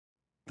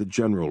The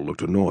general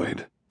looked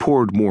annoyed,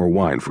 poured more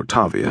wine for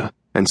Tavia,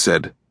 and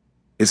said,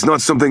 "It's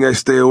not something I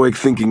stay awake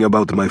thinking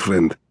about, my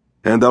friend,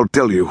 and I'll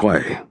tell you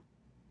why."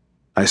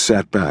 I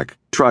sat back,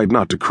 tried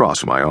not to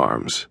cross my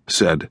arms,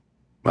 said,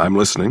 "I'm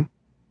listening."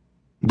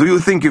 "Do you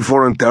think a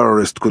foreign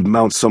terrorist could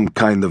mount some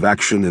kind of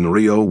action in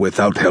Rio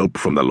without help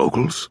from the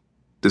locals?"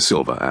 De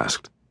Silva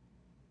asked.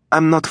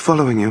 "I'm not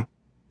following you,"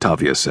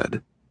 Tavia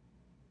said.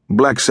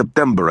 "Black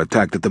September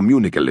attacked at the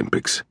Munich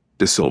Olympics,"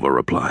 De Silva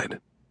replied.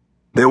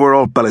 "They were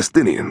all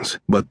Palestinians,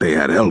 but they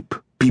had help,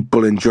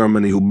 people in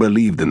Germany who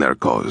believed in their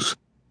cause.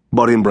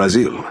 But in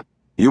Brazil,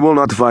 you will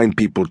not find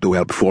people to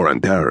help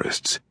foreign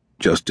terrorists,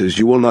 just as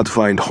you will not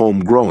find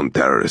homegrown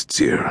terrorists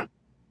here."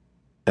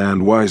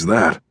 "And why's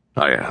that?"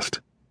 I asked.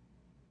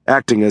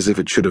 Acting as if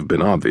it should have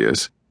been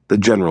obvious, the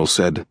general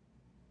said,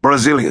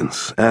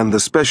 "Brazilians, and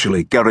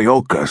especially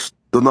Cariocas,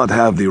 do not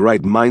have the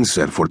right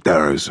mindset for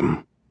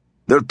terrorism.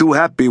 They're too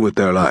happy with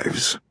their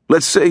lives.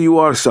 Let's say you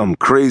are some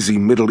crazy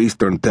Middle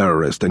Eastern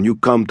terrorist and you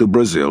come to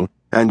Brazil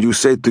and you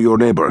say to your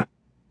neighbor,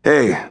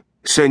 'Hey,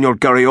 Senor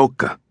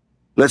Carioca,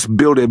 let's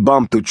build a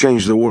bomb to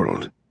change the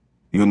world.'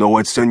 You know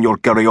what Senor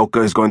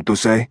Carioca is going to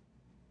say?"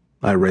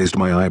 I raised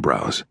my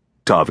eyebrows.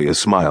 Tavia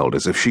smiled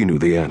as if she knew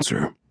the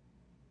answer.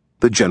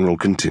 The general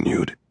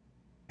continued.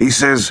 "He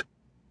says,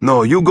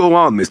 'No, you go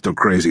on, Mr.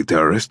 Crazy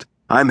Terrorist.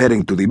 I'm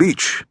heading to the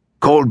beach.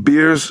 Cold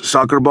beers,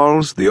 soccer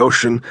balls, the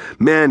ocean,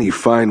 many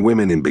fine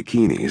women in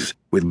bikinis,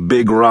 with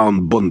big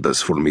round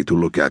bundas for me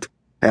to look at,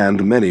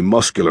 and many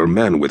muscular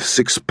men with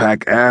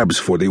six-pack abs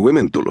for the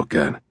women to look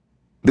at.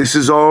 This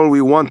is all we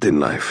want in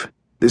life.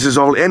 This is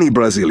all any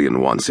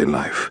Brazilian wants in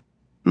life.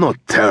 Not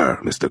terror,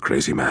 Mr.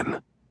 Crazy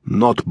Man.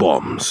 Not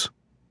bombs."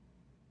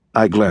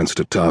 I glanced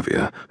at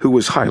Tavia, who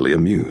was highly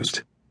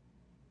amused.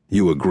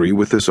 "You agree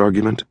with this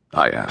argument?"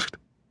 I asked.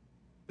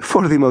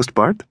 "For the most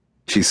part,"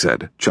 she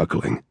said,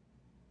 chuckling.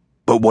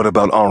 "But what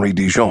about Henri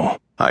Dijon?"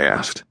 I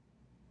asked.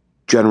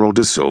 General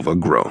De Silva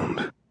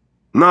groaned.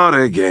 "Not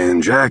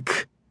again,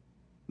 Jack.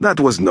 That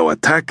was no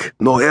attack.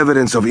 No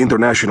evidence of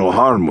international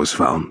harm was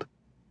found."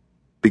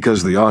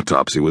 "Because the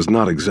autopsy was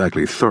not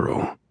exactly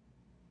thorough."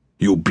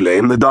 "You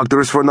blame the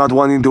doctors for not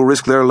wanting to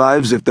risk their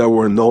lives if there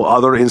were no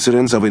other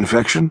incidents of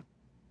infection?"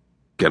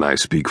 "Can I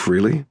speak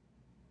freely?"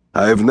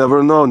 "I've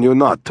never known you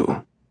not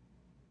to."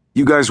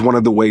 "You guys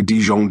wanted the way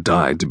Dijon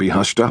died to be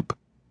hushed up?"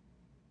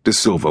 De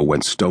Silva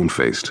went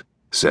stone-faced,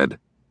 said,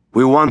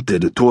 "We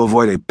wanted to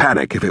avoid a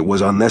panic if it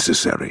was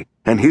unnecessary,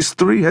 and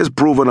history has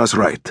proven us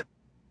right.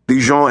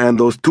 Dijon and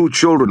those two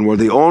children were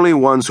the only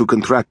ones who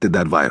contracted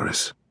that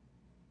virus.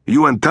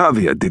 You and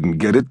Tavia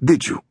didn't get it,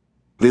 did you?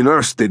 The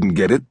nurse didn't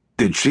get it,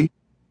 did she?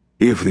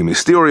 If the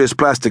mysterious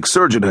plastic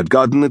surgeon had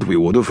gotten it, we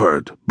would have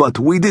heard. But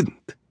we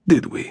didn't,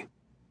 did we?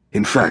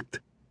 In fact,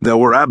 there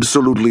were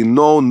absolutely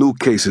no new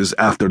cases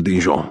after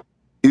Dijon.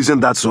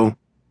 Isn't that so?"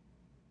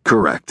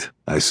 "Correct,"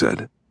 I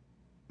said.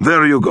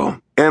 "There you go.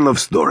 End of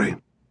story."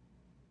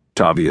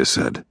 Tavia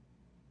said,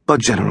 "But,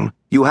 General,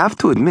 you have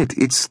to admit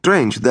it's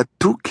strange that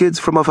 2 kids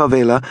from a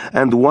favela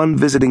and 1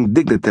 visiting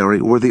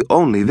dignitary were the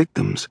only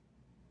victims."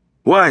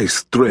 "Why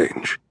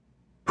strange?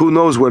 Who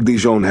knows where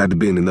Dijon had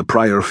been in the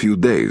prior few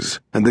days?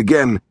 And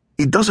again,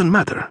 it doesn't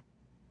matter.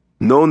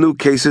 No new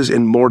cases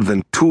in more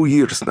than 2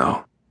 years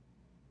now."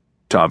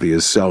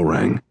 Tavia's cell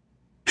rang.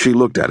 She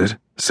looked at it,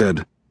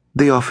 said,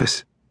 "The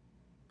office."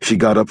 She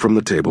got up from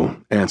the table,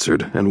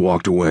 answered, and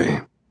walked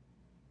away.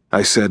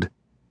 I said,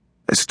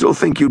 "I still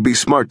think you'd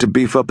be smart to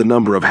beef up the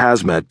number of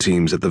hazmat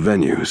teams at the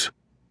venues."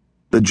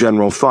 The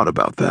general thought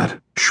about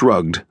that,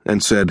 shrugged,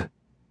 and said,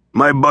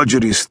 "My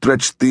budget is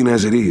stretched thin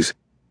as it is,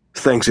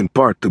 thanks in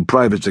part to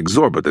Private's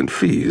exorbitant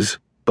fees,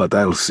 but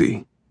I'll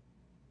see."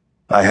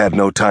 I had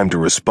no time to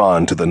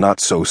respond to the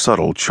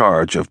not-so-subtle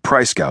charge of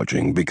price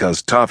gouging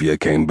because Tavia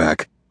came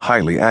back,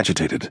 highly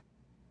agitated.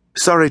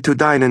 "Sorry to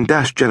dine and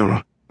dash,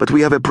 General, but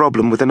we have a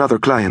problem with another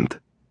client."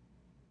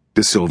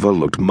 De Silva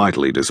looked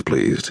mightily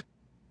displeased.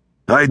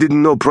 "I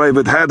didn't know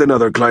Private had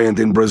another client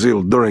in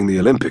Brazil during the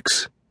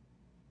Olympics."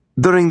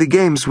 "During the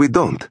games we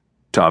don't,"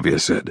 Tavia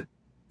said.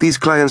 "These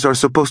clients are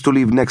supposed to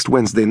leave next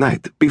Wednesday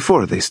night,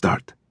 before they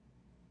start."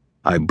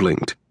 I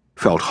blinked,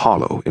 felt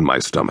hollow in my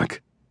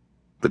stomach.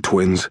 "The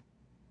twins?"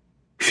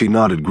 She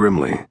nodded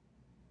grimly.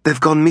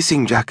 "They've gone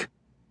missing, Jack,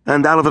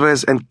 and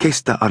Alvarez and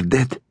Questa are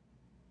dead."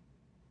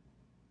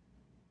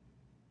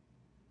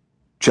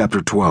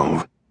 Chapter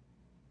 12.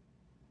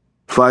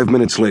 5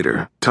 minutes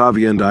later,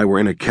 Tavia and I were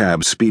in a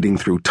cab speeding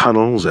through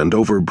tunnels and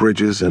over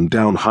bridges and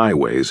down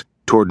highways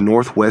toward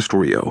northwest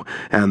Rio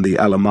and the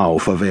Alemão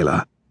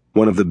favela,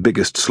 one of the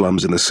biggest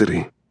slums in the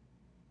city.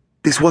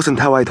 "This wasn't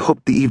how I'd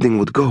hoped the evening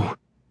would go,"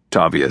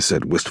 Tavia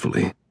said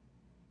wistfully.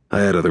 "I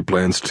had other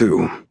plans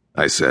too,"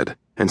 I said,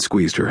 and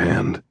squeezed her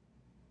hand.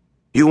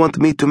 "You want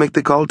me to make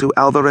the call to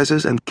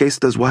Alvarez's and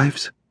Questa's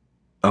wives?"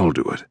 "I'll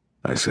do it,"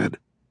 I said.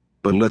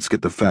 "But let's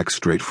get the facts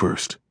straight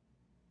first."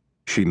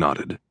 She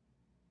nodded.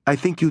 "I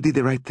think you did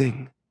the right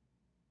thing."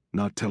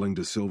 Not telling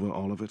De Silva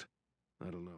all of it? I don't know.